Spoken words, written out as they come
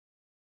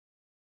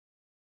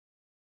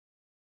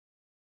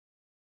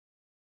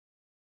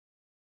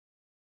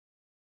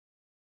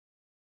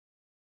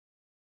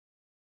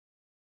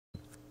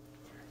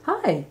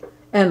Hi,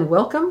 and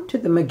welcome to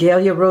the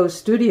Magalia Rose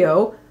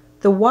Studio,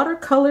 the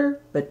Watercolor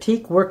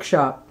Batik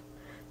Workshop.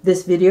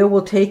 This video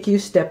will take you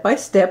step by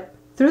step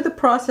through the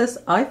process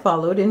I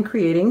followed in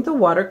creating the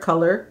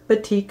watercolor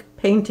batik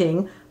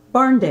painting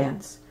Barn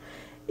Dance.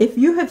 If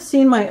you have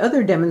seen my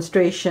other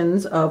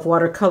demonstrations of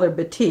watercolor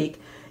batik,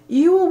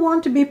 you will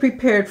want to be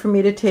prepared for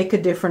me to take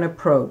a different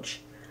approach.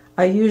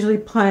 I usually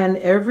plan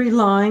every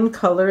line,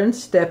 color, and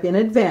step in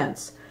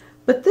advance,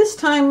 but this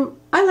time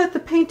I let the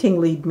painting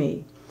lead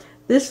me.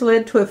 This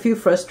led to a few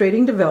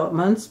frustrating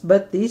developments,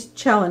 but these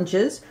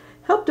challenges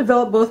helped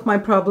develop both my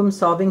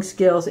problem-solving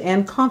skills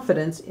and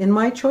confidence in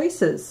my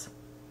choices.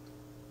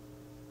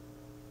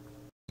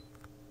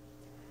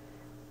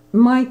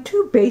 My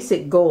two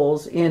basic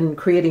goals in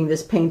creating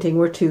this painting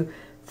were to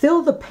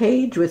fill the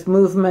page with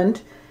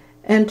movement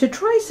and to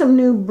try some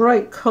new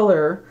bright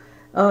color,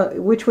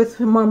 which with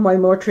some of my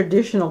more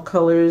traditional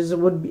colors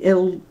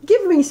it'll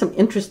give me some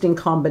interesting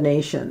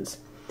combinations.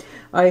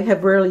 I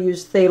have rarely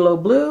used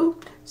phthalo blue,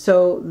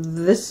 so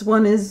this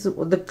one is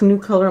the new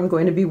color I'm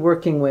going to be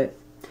working with.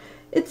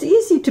 It's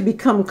easy to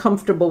become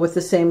comfortable with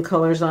the same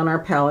colors on our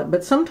palette,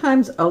 but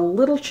sometimes a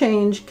little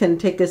change can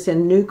take us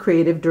in new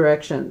creative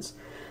directions.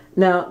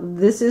 Now,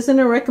 this isn't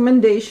a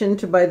recommendation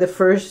to buy the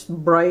first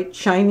bright,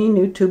 shiny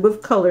new tube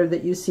of color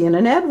that you see in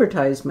an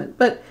advertisement,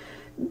 but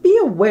be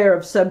aware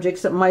of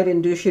subjects that might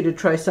induce you to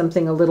try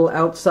something a little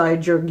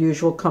outside your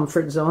usual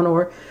comfort zone,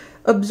 or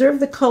observe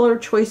the color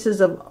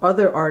choices of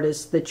other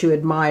artists that you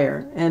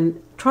admire,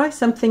 and try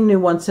something new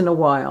once in a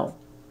while.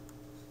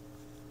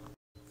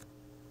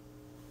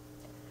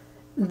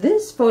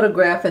 This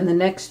photograph and the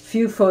next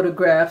few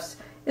photographs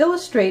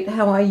illustrate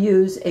how I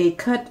use a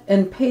cut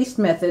and paste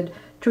method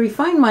to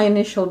refine my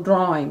initial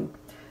drawing.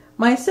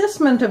 My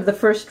assessment of the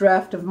first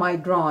draft of my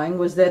drawing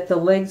was that the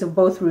legs of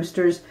both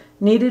roosters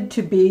needed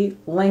to be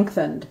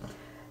lengthened.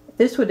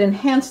 This would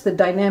enhance the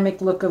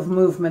dynamic look of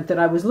movement that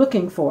I was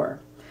looking for.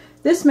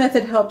 This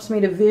method helps me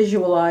to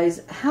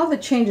visualize how the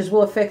changes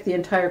will affect the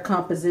entire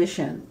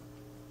composition.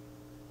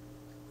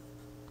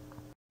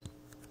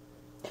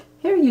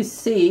 Here you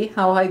see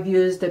how I've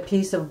used a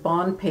piece of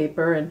bond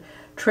paper and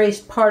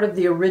traced part of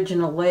the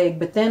original leg,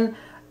 but then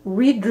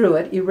redrew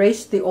it,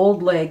 erased the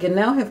old leg, and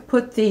now have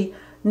put the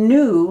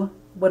new,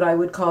 what I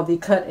would call the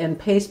cut and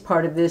paste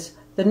part of this,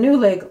 the new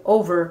leg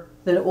over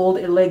the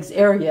old leg's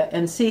area,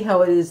 and see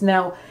how it is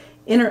now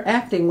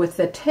interacting with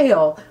the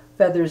tail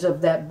feathers of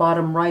that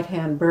bottom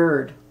right-hand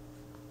bird.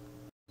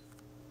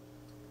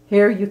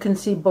 Here you can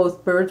see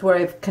both birds where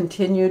I've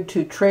continued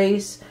to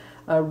trace,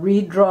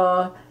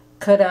 redraw,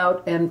 cut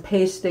out, and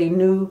paste a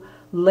new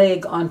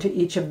leg onto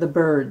each of the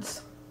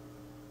birds.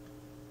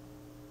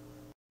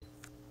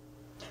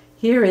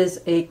 Here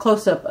is a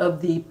close-up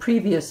of the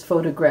previous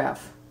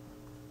photograph.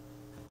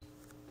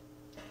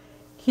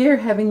 Here,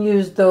 having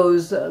used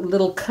those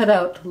little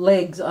cutout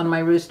legs on my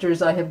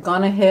roosters, I have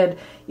gone ahead,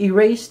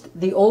 erased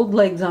the old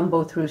legs on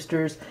both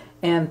roosters,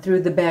 and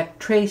through the back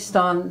traced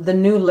on the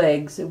new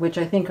legs, which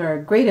I think are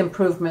a great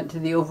improvement to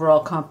the overall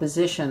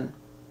composition.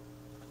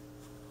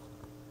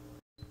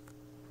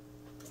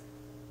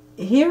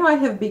 Here I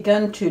have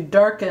begun to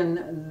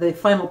darken the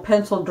final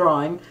pencil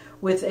drawing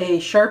with a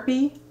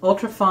Sharpie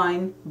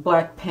ultrafine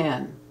black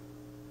pen.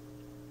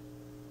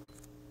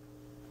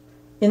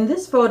 In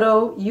this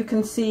photo you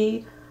can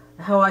see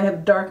how I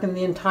have darkened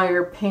the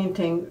entire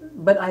painting,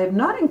 but I have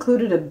not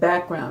included a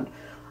background.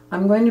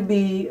 I'm going to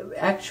be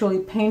actually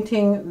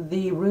painting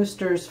the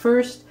roosters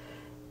first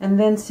and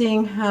then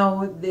seeing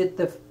how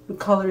the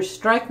colors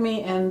strike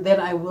me, and then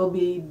I will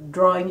be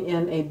drawing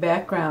in a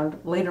background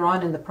later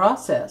on in the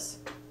process.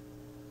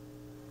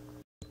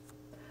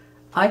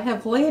 I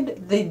have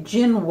laid the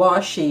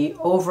Ginwashi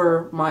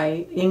over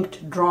my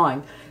inked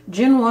drawing.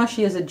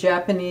 Ginwashi is a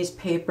Japanese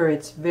paper.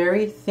 It's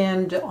very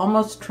thin,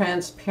 almost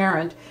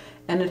transparent,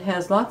 and it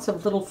has lots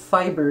of little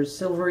fibers,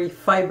 silvery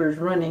fibers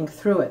running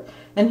through it.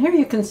 And here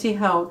you can see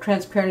how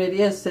transparent it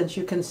is, since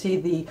you can see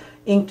the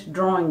inked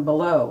drawing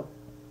below.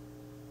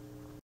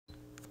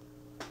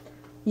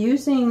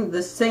 Using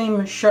the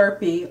same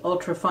Sharpie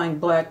ultrafine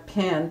black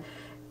pen,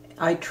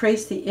 I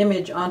trace the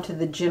image onto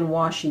the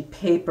Ginwashi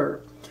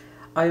paper.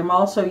 I am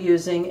also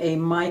using a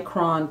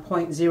micron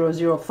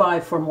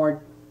 .005 for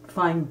more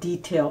fine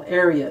detail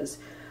areas.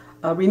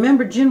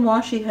 Remember,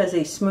 Ginwashi has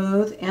a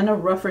smooth and a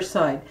rougher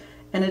side,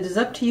 and it is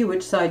up to you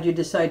which side you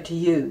decide to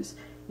use.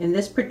 In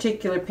this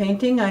particular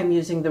painting, I'm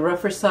using the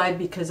rougher side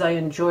because I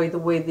enjoy the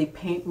way the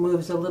paint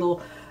moves a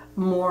little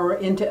more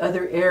into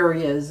other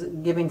areas,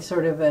 giving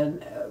sort of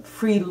a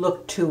free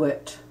look to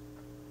it.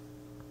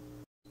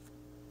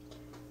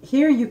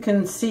 Here you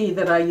can see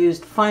that I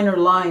used finer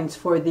lines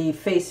for the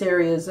face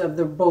areas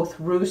of both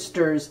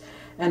roosters,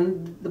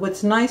 and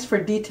what's nice for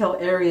detail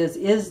areas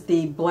is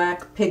the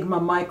black Pigma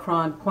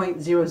Micron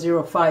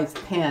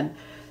 .005 pen,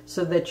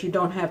 so that you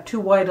don't have too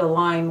wide a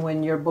line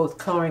when you're both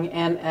coloring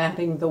and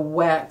adding the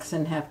wax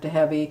and have to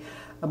have a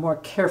more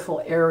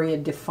careful area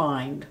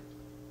defined.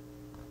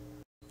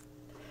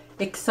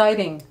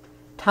 Exciting!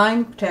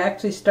 Time to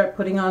actually start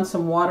putting on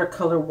some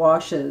watercolor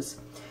washes.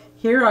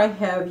 Here I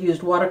have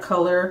used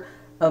watercolor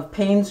of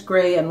Payne's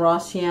Gray and Raw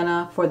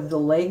Sienna for the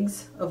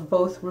legs of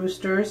both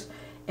roosters,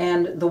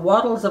 and the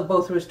wattles of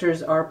both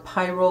roosters are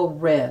Pyro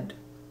Red.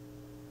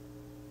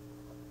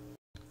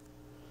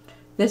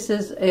 This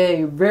is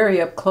a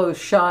very up-close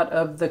shot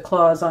of the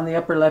claws on the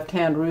upper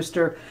left-hand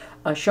rooster,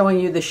 showing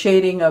you the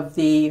shading of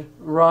the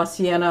Raw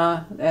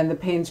Sienna and the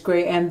Payne's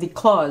Gray and the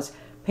claws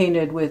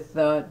painted with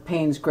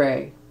Payne's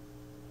Gray.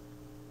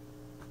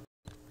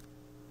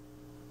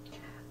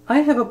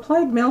 I have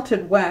applied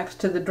melted wax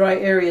to the dry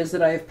areas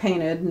that I have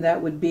painted, and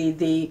that would be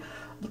the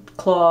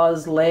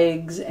claws,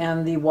 legs,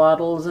 and the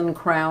wattles and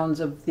crowns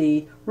of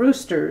the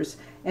roosters.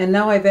 And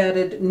now I've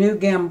added new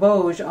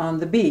gamboge on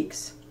the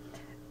beaks.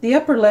 The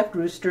upper left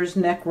rooster's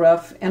neck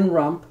ruff and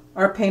rump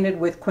are painted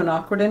with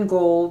quinacridone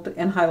gold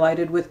and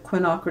highlighted with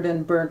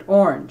quinacridone burnt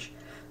orange.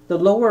 The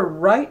lower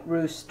right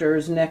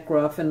rooster's neck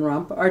ruff and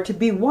rump are to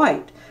be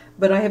white,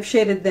 but I have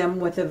shaded them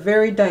with a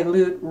very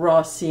dilute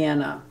raw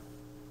sienna.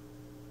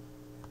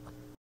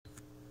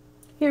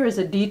 Here is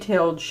a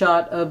detailed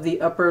shot of the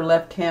upper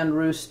left-hand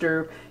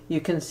rooster. You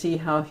can see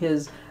how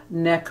his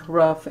neck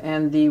ruff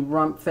and the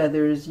rump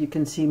feathers, you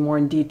can see more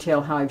in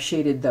detail how I've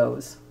shaded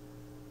those.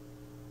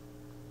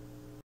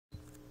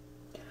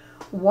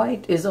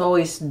 White is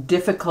always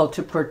difficult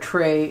to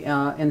portray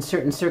in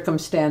certain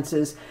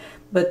circumstances,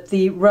 but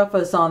the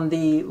ruffs on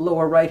the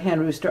lower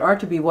right-hand rooster are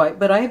to be white,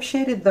 but I have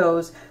shaded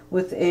those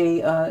with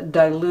a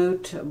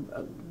dilute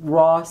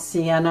raw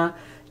sienna,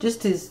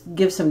 just to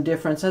give some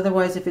difference.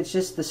 Otherwise, if it's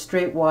just the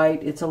straight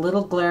white, it's a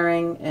little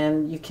glaring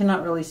and you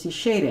cannot really see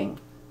shading.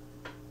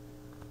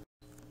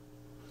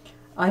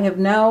 I have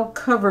now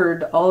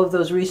covered all of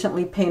those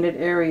recently painted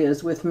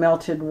areas with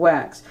melted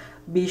wax.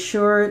 Be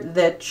sure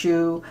that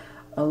you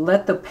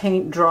let the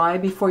paint dry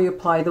before you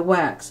apply the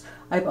wax.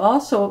 I've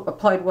also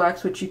applied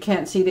wax which you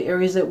can't see to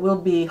areas that will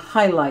be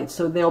highlights,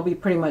 so they'll be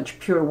pretty much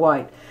pure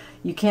white.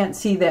 You can't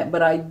see that,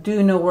 but I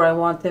do know where I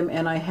want them,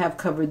 and I have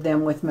covered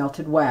them with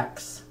melted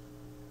wax.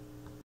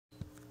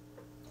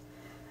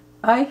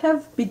 I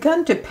have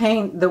begun to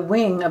paint the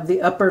wing of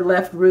the upper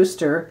left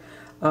rooster.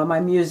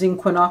 I'm using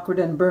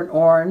quinacridone burnt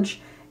orange,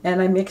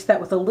 and I mixed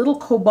that with a little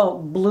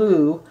cobalt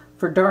blue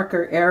for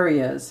darker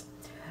areas.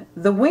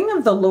 The wing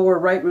of the lower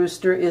right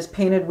rooster is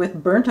painted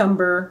with burnt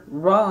umber,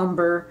 raw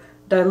umber,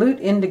 dilute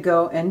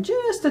indigo, and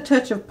just a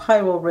touch of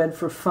Pyro Red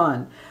for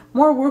fun.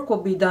 More work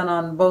will be done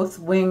on both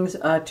wings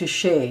to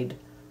shade.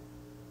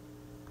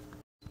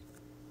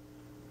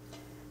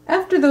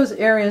 After those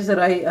areas that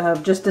I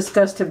just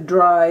discussed have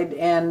dried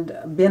and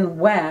been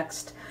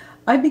waxed,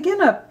 I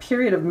begin a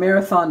period of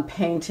marathon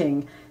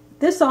painting.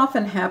 This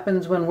often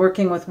happens when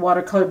working with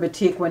watercolor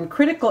batik. When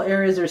critical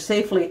areas are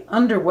safely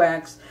under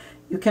wax,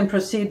 you can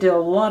proceed to a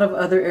lot of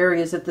other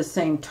areas at the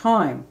same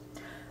time.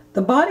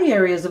 The body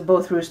areas of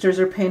both roosters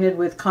are painted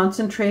with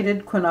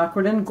concentrated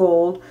quinacridone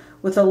gold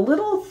with a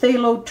little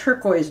phthalo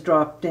turquoise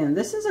dropped in.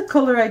 This is a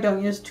color I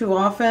don't use too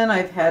often.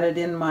 I've had it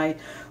in my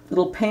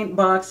little paint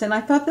box, and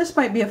I thought this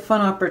might be a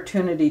fun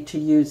opportunity to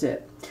use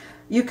it.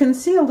 You can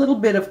see a little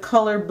bit of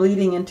color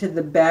bleeding into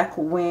the back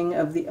wing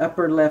of the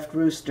upper left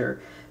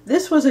rooster.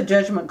 This was a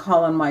judgment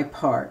call on my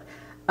part.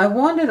 I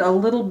wanted a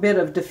little bit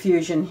of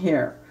diffusion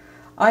here.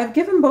 I've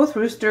given both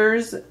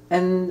roosters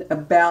an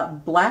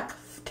about black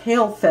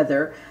tail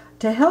feather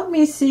to help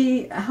me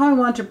see how I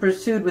want to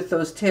proceed with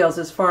those tails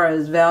as far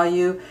as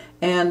value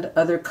and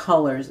other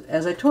colors.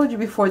 As I told you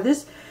before,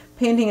 this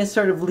painting is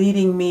sort of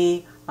leading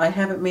me. I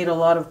haven't made a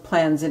lot of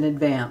plans in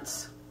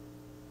advance.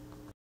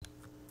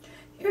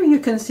 Here you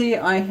can see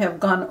I have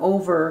gone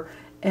over,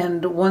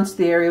 and once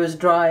the area was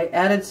dry,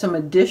 added some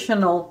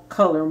additional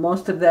color.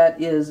 Most of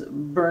that is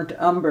burnt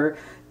umber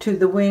to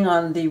the wing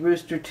on the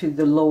rooster to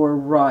the lower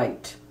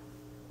right.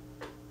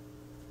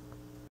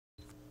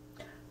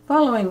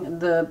 Following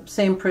the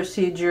same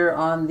procedure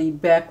on the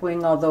back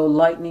wing, although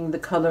lightening the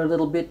color a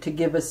little bit to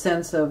give a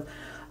sense of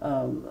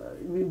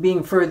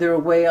being further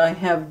away, I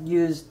have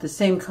used the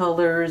same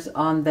colors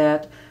on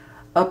that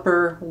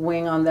upper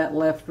wing on that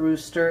left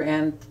rooster,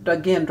 and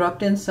again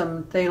dropped in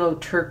some phthalo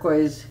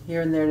turquoise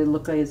here and there to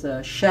look as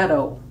a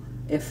shadow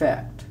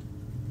effect.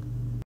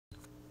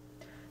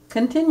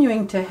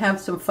 Continuing to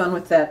have some fun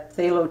with that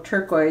phthalo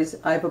turquoise,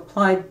 I've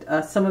applied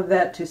some of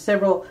that to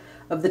several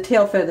of the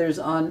tail feathers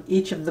on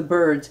each of the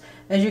birds.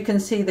 As you can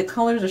see, the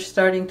colors are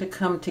starting to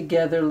come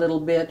together a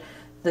little bit.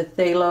 The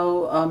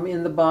phthalo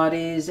in the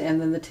bodies,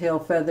 and then the tail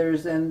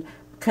feathers, and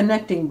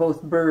connecting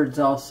both birds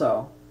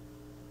also.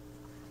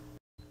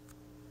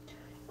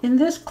 In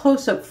this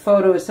close-up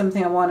photo is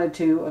something I wanted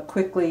to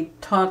quickly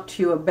talk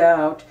to you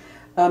about.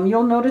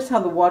 You'll notice how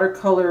the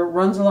watercolor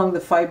runs along the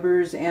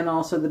fibers and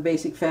also the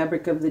basic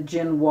fabric of the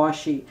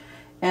Ginwashi.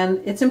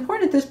 And it's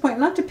important at this point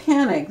not to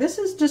panic. This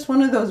is just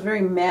one of those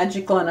very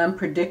magical and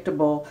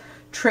unpredictable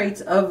traits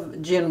of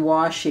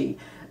Ginwashi.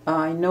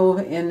 I know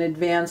in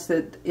advance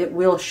that it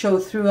will show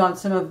through on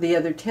some of the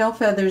other tail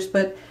feathers,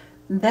 but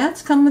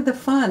that's come with the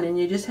fun, and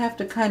you just have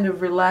to kind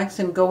of relax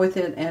and go with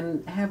it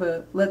and have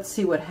a let's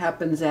see what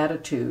happens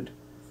attitude.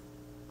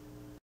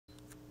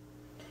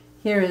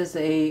 Here is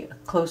a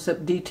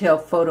close-up detail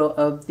photo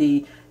of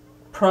the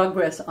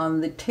progress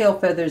on the tail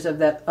feathers of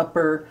that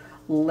upper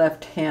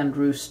left-hand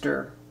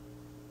rooster.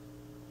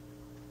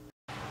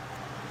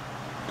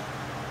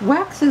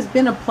 Wax has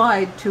been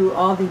applied to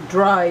all the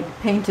dried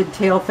painted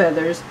tail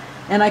feathers,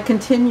 and I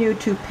continue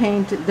to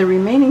paint the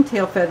remaining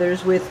tail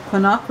feathers with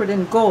quinacridone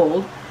and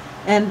gold,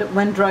 and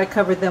when dry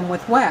cover them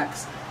with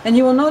wax. And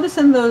you will notice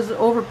in those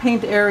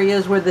overpaint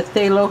areas where the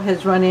phthalo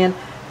has run in,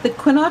 the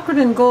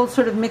quinacridone and gold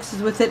sort of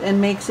mixes with it and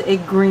makes a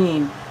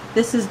green.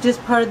 This is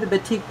just part of the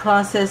batik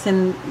process,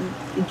 and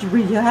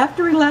you have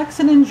to relax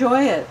and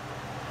enjoy it.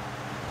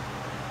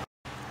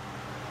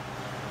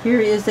 Here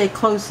is a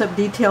close-up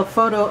detailed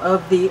photo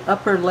of the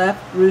upper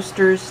left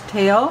rooster's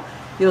tail.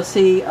 You'll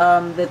see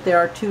that there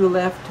are two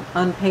left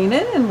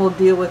unpainted, and we'll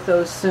deal with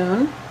those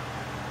soon.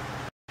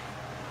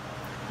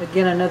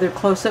 Again, another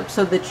close-up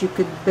so that you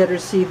could better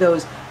see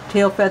those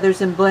tail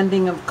feathers and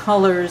blending of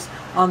colors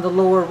on the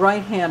lower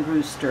right-hand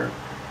rooster.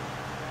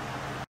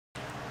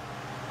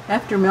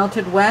 After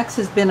melted wax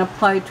has been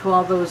applied to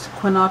all those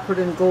quinacridone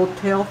and gold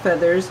tail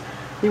feathers,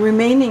 the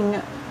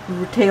remaining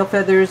tail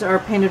feathers are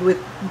painted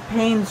with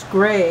Payne's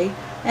gray,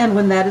 and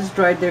when that is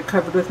dried, they're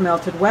covered with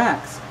melted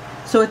wax.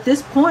 So at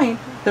this point,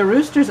 the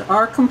roosters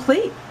are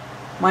complete.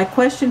 My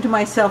question to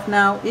myself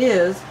now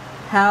is,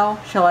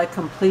 how shall I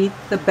complete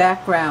the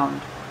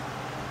background?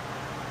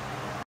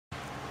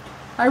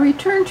 I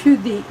return to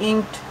the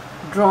inked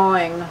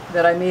drawing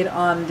that I made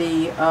on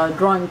the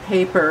drawing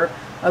paper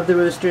of the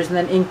roosters and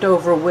then inked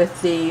over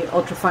with the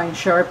ultrafine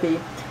Sharpie.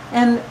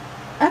 And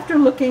after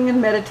looking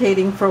and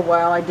meditating for a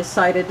while, I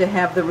decided to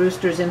have the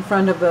roosters in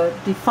front of a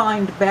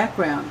defined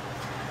background.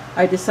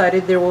 I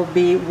decided there will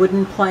be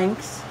wooden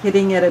planks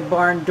hitting at a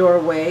barn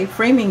doorway,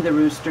 framing the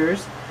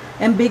roosters,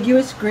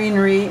 ambiguous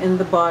greenery in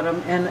the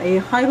bottom, and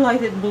a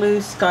highlighted blue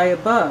sky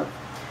above.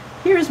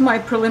 Here's my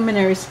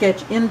preliminary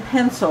sketch in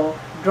pencil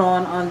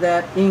drawn on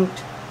that inked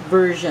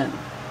version.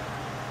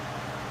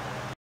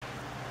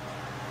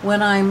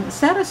 When I'm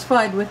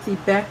satisfied with the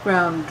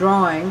background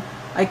drawing,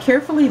 I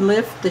carefully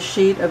lift the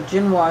sheet of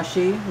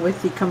Ginwashi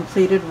with the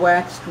completed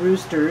waxed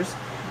roosters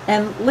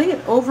and lay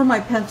it over my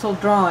pencil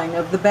drawing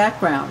of the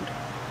background.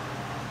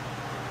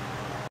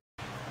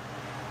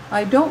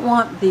 I don't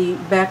want the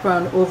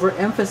background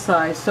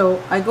overemphasized,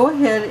 so I go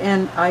ahead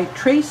and I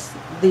trace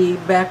the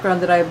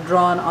background that I've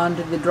drawn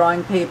onto the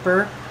drawing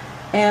paper,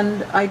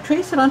 and I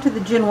trace it onto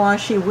the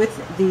Ginwashi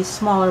with the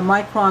smaller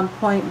micron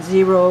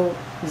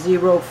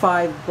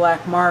 .005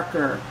 black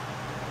marker.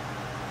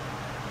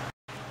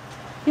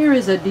 Here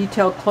is a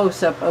detailed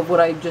close-up of what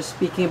I'm just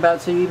speaking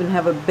about, so you even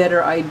have a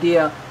better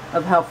idea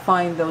of how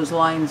fine those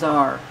lines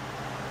are.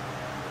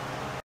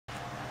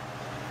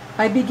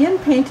 I begin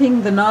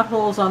painting the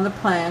knotholes on the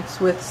planks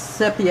with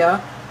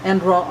sepia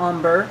and raw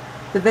umber.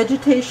 The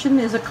vegetation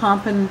is a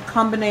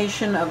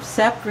combination of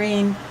sap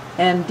green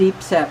and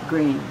deep sap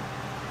green.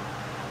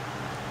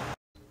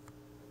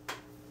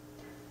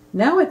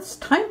 Now it's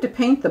time to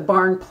paint the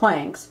barn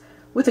planks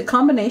with a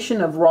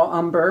combination of raw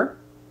umber,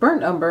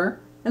 burnt umber,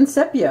 and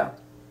sepia.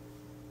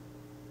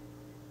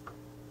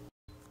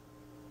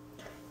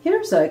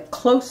 Here's a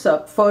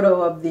close-up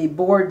photo of the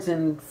boards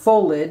and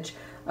foliage.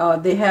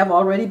 They have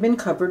already been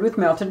covered with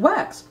melted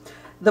wax.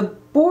 The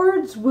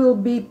boards will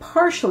be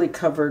partially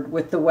covered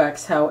with the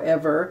wax,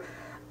 however,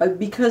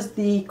 because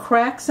the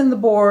cracks in the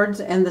boards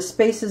and the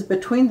spaces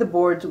between the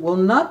boards will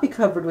not be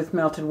covered with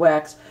melted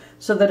wax,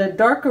 so that a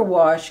darker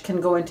wash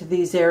can go into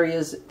these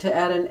areas to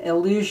add an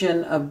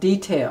illusion of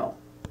detail.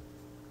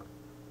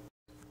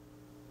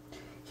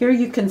 Here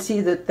you can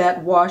see that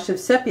that wash of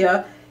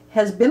sepia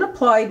has been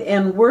applied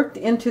and worked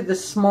into the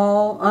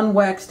small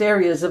unwaxed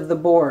areas of the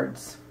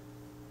boards.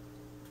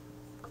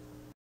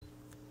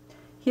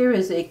 Here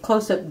is a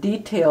close-up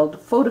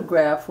detailed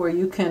photograph where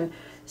you can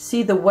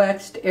see the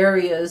waxed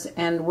areas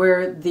and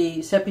where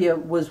the sepia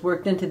was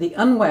worked into the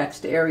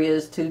unwaxed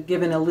areas to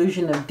give an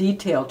illusion of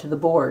detail to the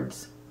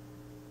boards.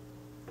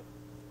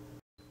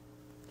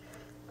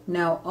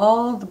 Now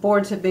all the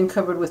boards have been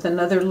covered with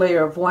another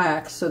layer of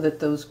wax so that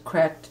those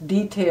cracked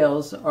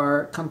details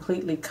are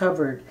completely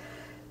covered.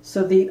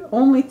 So the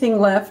only thing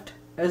left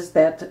is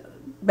that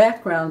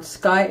background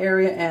sky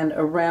area and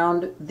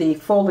around the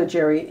foliage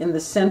area in the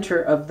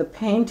center of the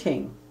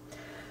painting.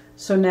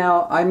 So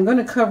now I'm going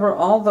to cover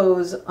all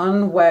those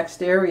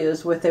unwaxed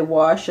areas with a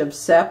wash of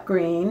sap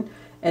green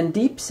and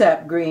deep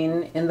sap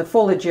green in the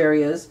foliage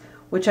areas,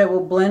 which I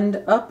will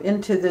blend up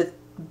into the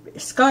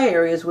sky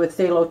areas with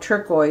phthalo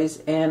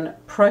turquoise and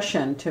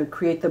Prussian to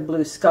create the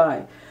blue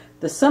sky.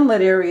 The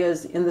sunlit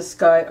areas in the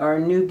sky are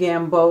new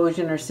gamboge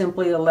and are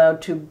simply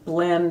allowed to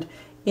blend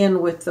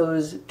in with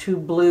those two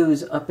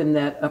blues up in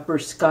that upper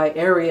sky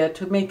area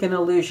to make an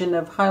illusion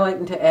of highlight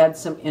and to add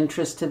some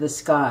interest to the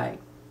sky.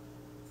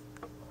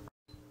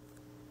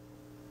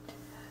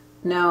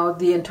 Now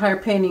the entire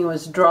painting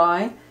was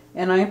dry,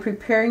 and I'm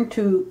preparing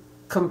to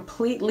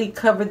completely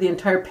cover the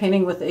entire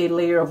painting with a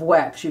layer of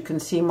wax. You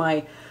can see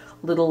my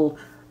little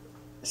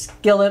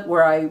skillet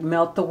where I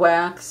melt the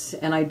wax,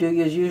 and I do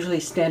use usually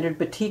standard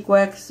batik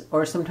wax,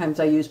 or sometimes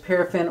I use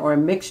paraffin or a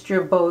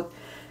mixture of both.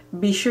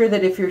 be sure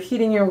that if you're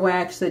heating your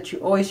wax that you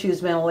always use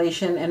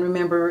ventilation, and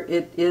remember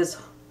it is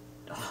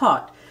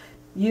hot.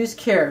 Use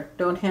care.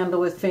 Don't handle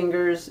with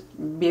fingers.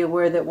 Be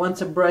aware that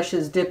once a brush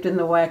is dipped in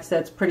the wax,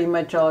 that's pretty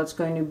much all it's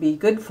going to be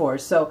good for.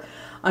 So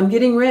I'm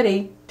getting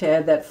ready to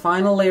add that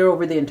final layer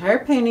over the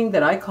entire painting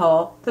that I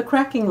call the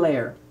cracking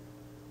layer.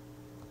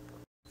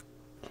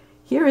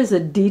 Here is a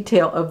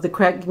detail of the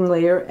cracking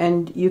layer,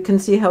 and you can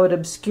see how it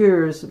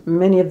obscures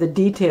many of the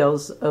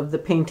details of the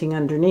painting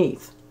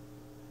underneath.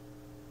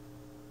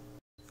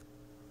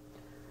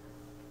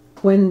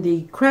 When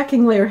the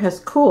cracking layer has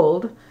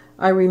cooled,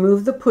 I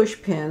remove the push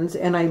pins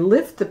and I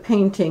lift the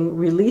painting,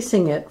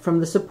 releasing it from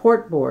the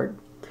support board.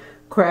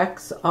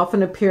 Cracks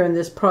often appear in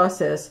this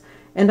process,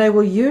 and I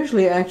will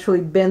usually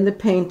actually bend the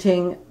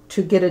painting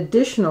to get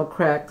additional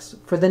cracks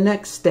for the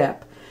next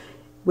step,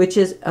 which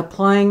is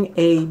applying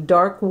a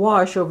dark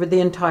wash over the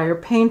entire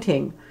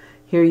painting.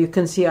 Here you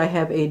can see I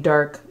have a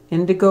dark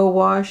indigo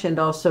wash and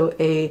also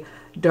a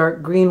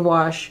dark green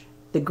wash.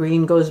 The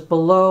green goes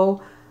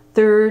below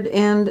third,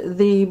 and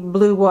the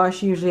blue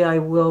wash usually I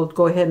will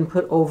go ahead and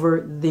put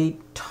over the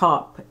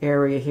top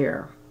area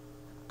here.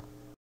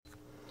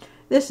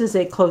 This is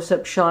a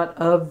close-up shot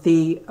of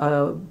the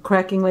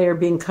cracking layer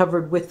being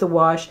covered with the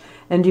wash,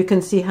 and you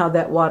can see how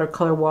that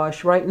watercolor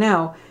wash right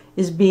now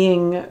is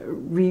being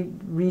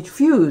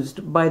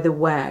refused by the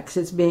wax.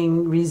 It's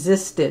being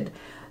resisted.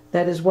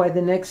 That is why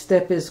the next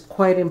step is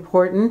quite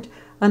important.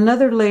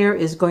 Another layer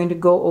is going to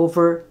go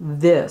over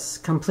this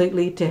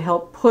completely to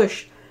help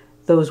push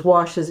those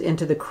washes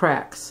into the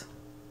cracks.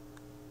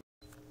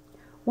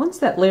 Once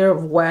that layer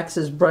of wax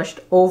is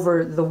brushed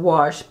over the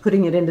wash,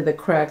 putting it into the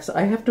cracks,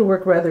 I have to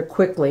work rather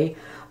quickly.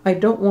 I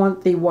don't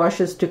want the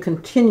washes to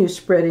continue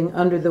spreading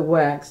under the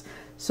wax.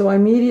 So I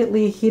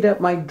immediately heat up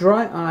my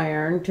dry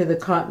iron to the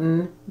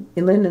cotton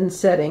linen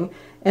setting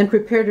and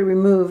prepare to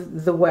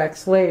remove the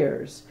wax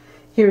layers.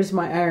 Here's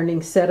my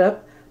ironing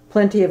setup,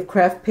 plenty of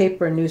craft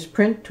paper and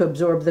newsprint to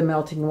absorb the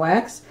melting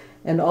wax,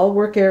 and all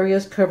work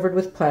areas covered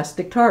with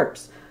plastic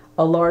tarps.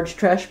 A large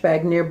trash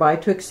bag nearby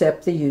to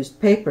accept the used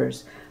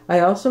papers. I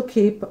also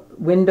keep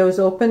windows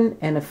open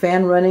and a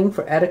fan running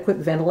for adequate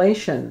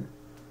ventilation.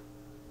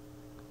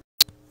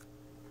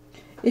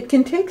 It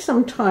can take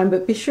some time,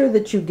 but be sure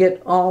that you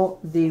get all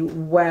the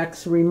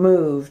wax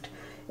removed.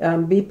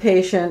 Be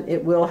patient,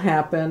 it will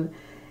happen.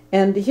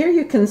 And here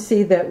you can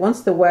see that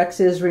once the wax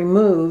is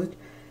removed,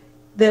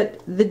 that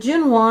the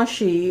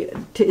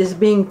Ginwashi is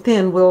being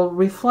thin will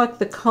reflect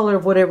the color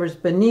of whatever's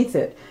beneath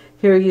it.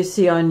 Here you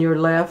see on your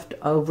left,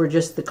 over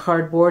just the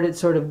cardboard, it's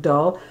sort of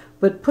dull,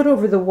 but put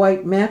over the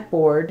white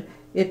matboard,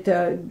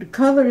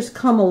 colors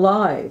come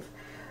alive.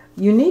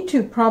 You need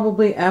to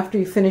probably, after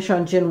you finish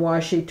on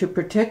Ginwashi, to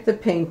protect the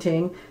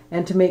painting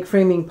and to make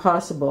framing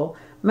possible,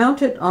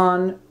 mount it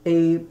on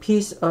a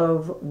piece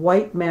of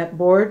white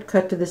matboard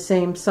cut to the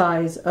same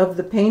size of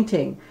the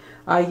painting.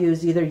 I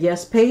use either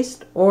Yes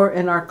Paste or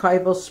an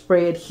archival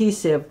spray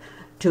adhesive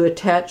to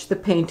attach the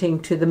painting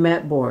to the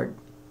matboard.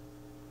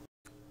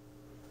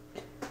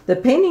 The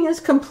painting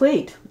is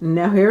complete.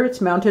 Now here it's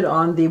mounted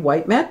on the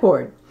white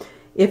matboard.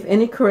 If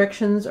any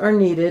corrections are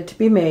needed to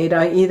be made,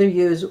 I either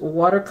use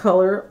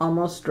watercolor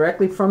almost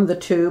directly from the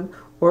tube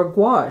or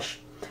gouache.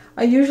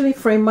 I usually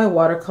frame my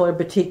watercolor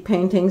batik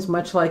paintings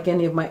much like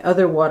any of my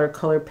other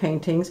watercolor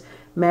paintings,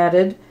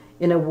 matted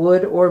in a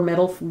wood or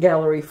metal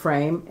gallery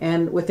frame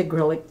and with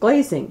acrylic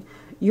glazing.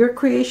 Your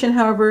creation,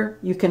 however,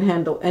 you can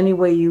handle any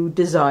way you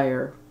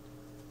desire.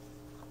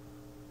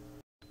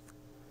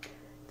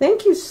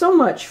 Thank you so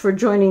much for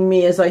joining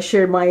me as I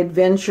shared my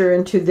adventure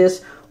into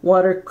this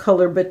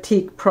watercolor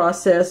batik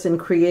process in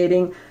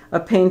creating a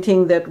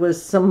painting that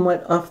was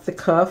somewhat off the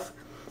cuff.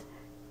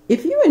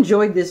 If you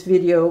enjoyed this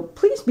video,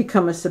 please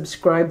become a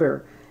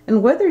subscriber.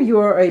 And whether you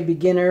are a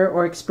beginner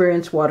or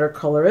experienced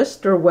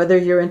watercolorist, or whether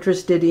you're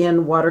interested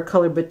in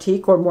watercolor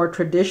batik or more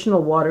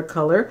traditional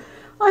watercolor,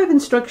 I have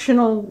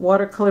instructional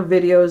watercolor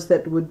videos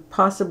that would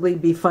possibly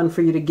be fun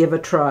for you to give a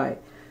try.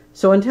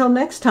 So until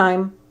next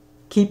time,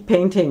 keep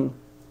painting.